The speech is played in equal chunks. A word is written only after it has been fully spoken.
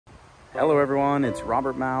Hello everyone, it's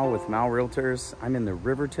Robert Mao with Mao Realtors. I'm in the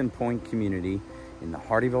Riverton Pointe community in the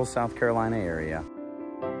Hardeeville, South Carolina area.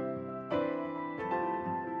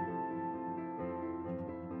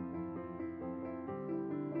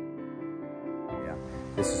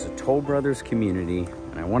 This is a Toll Brothers community,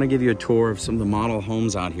 and I want to give you a tour of some of the model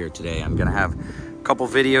homes out here today. I'm going to have a couple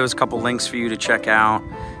videos, a couple links for you to check out.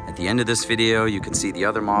 At the end of this video, you can see the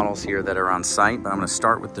other models here that are on site, but I'm going to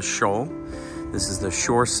start with the Shoal. This is the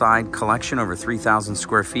Shoreside collection, over 3,000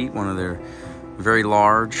 square feet, one of their very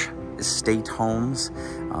large estate homes.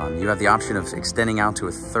 You have the option of extending out to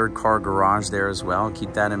a third car garage there as well.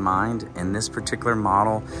 Keep that in mind. In this particular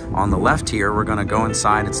model, on the left here, we're gonna go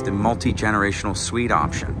inside. It's the multi-generational suite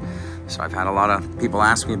option. So I've had a lot of people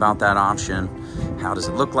ask me about that option. How does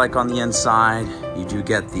it look like on the inside? You do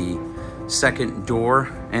get the second door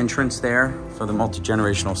entrance there for the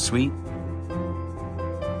multi-generational suite.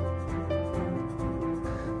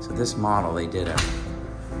 So this model, they did a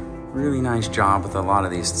really nice job with a lot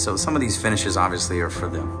of these. So some of these finishes obviously are for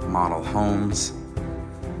the model homes.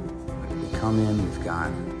 We come in, we've got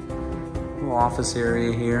a little office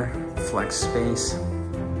area here, flex space.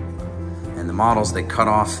 And the models, they cut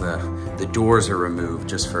off, the doors are removed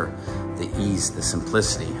just for the ease, the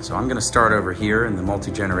simplicity. So I'm gonna start over here in the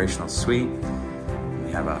multi-generational suite.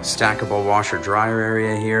 We have a stackable washer dryer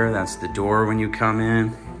area here. That's the door when you come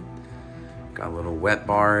in. Got a little wet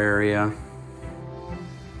bar area.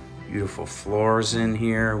 Beautiful floors in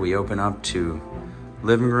here. We open up to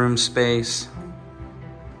living room space.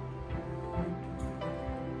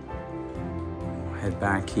 We'll head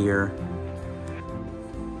back here.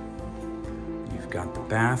 You've got the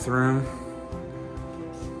bathroom.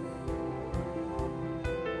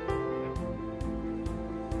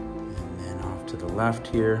 And then off to the left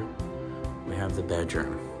here, we have the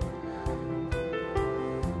bedroom.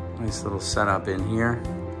 Nice little setup in here.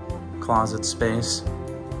 Closet space.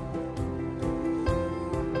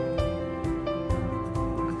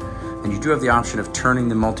 And you do have the option of turning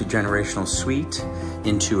the multi-generational suite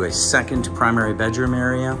into a second primary bedroom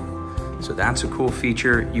area. So that's a cool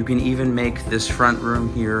feature. You can even make this front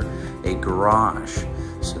room here a garage.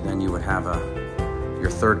 So then you would have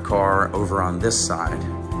your third car over on this side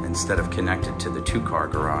instead of connected to the two-car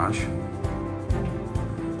garage.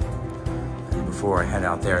 And before I head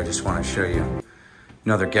out there, I just want to show you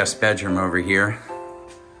another guest bedroom over here.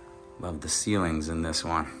 Love the ceilings in this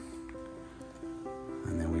one.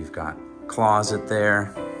 And then we've got closet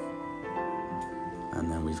there.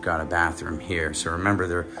 And then we've got a bathroom here. So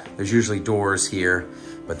remember, there's usually doors here,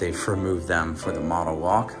 but they've removed them for the model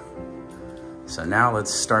walk. So now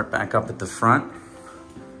let's start back up at the front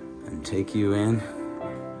and take you in.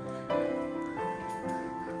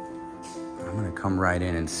 I'm gonna come right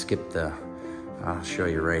in and skip I'll show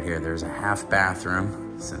you right here. There's a half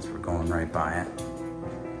bathroom, since we're going right by it.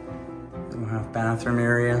 Little half bathroom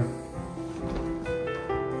area.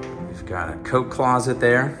 We've got a coat closet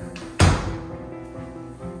there.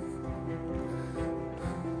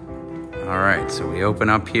 All right, so we open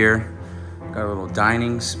up here. Got a little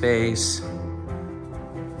dining space.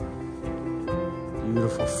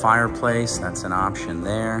 Beautiful fireplace, that's an option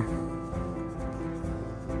there.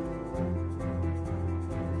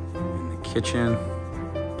 In the kitchen.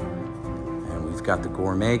 And we've got the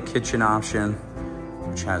gourmet kitchen option,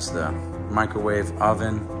 which has the microwave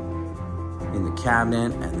oven in the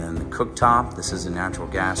cabinet, and then the cooktop. This is a natural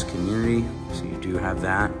gas community, so you do have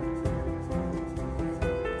that.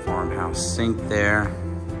 Farmhouse sink there.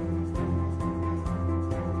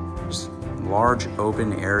 Just large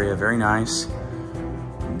open area, very nice.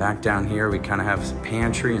 And back down here, we kind of have some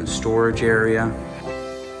pantry and storage area.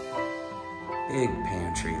 Big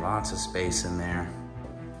pantry, lots of space in there.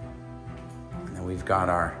 And then we've got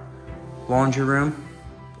our laundry room,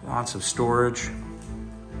 lots of storage.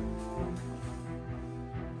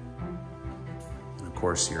 Of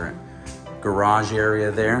course, your garage area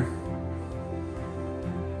there.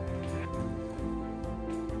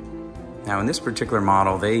 Now in this particular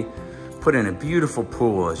model, they put in a beautiful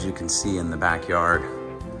pool, as you can see in the backyard.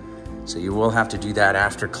 So you will have to do that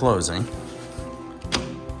after closing.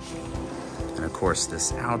 And of course,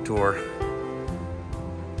 this outdoor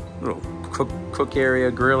little cook area,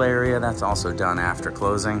 grill area, that's also done after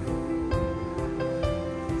closing.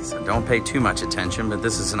 So don't pay too much attention, but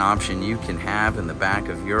this is an option you can have in the back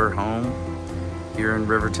of your home here in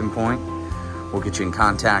Riverton Pointe. We'll get you in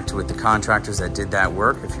contact with the contractors that did that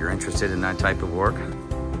work if you're interested in that type of work.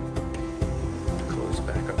 Close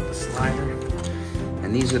back up the slider.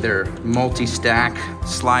 And these are their multi-stack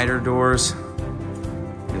slider doors.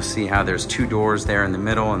 You'll see how there's two doors there in the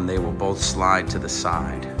middle, and they will both slide to the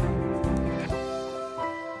side.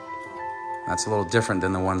 That's a little different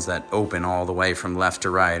than the ones that open all the way from left to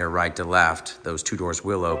right or right to left. Those two doors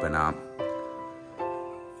will open up.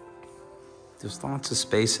 There's lots of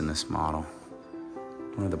space in this model.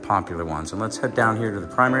 One of the popular ones. And let's head down here to the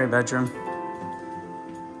primary bedroom.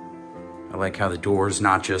 I like how the doors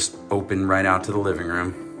not just open right out to the living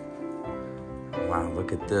room. Wow,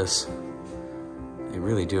 look at this. They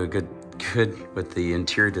really do a good with the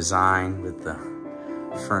interior design, with the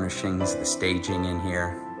furnishings, the staging in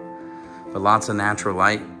here. But lots of natural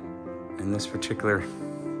light in this particular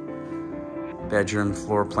bedroom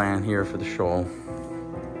floor plan here for the Shoal.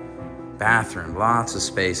 Bathroom, lots of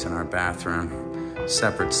space in our bathroom.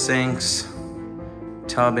 Separate sinks,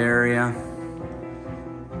 tub area.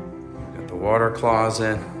 Got the water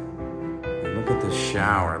closet. And look at this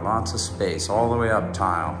shower, lots of space, all the way up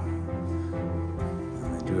tile.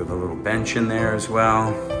 And they do have a little bench in there as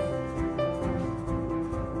well.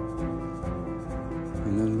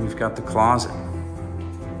 And then we've got the closet.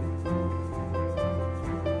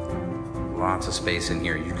 Lots of space in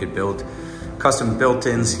here. You could build custom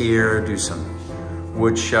built-ins here, do some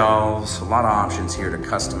wood shelves, a lot of options here to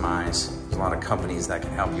customize. There's a lot of companies that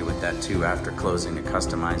can help you with that too after closing to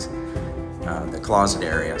customize the closet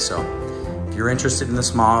area. So if you're interested in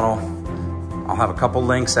this model, I'll have a couple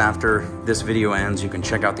links after this video ends. You can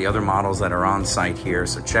check out the other models that are on site here,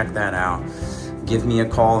 so check that out. Give me a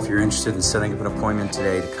call if you're interested in setting up an appointment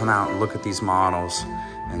today to come out and look at these models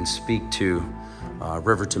and speak to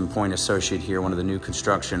Riverton Pointe associate here, one of the new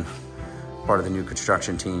construction, part of the new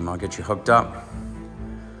construction team. I'll get you hooked up.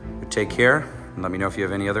 But take care and let me know if you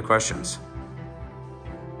have any other questions.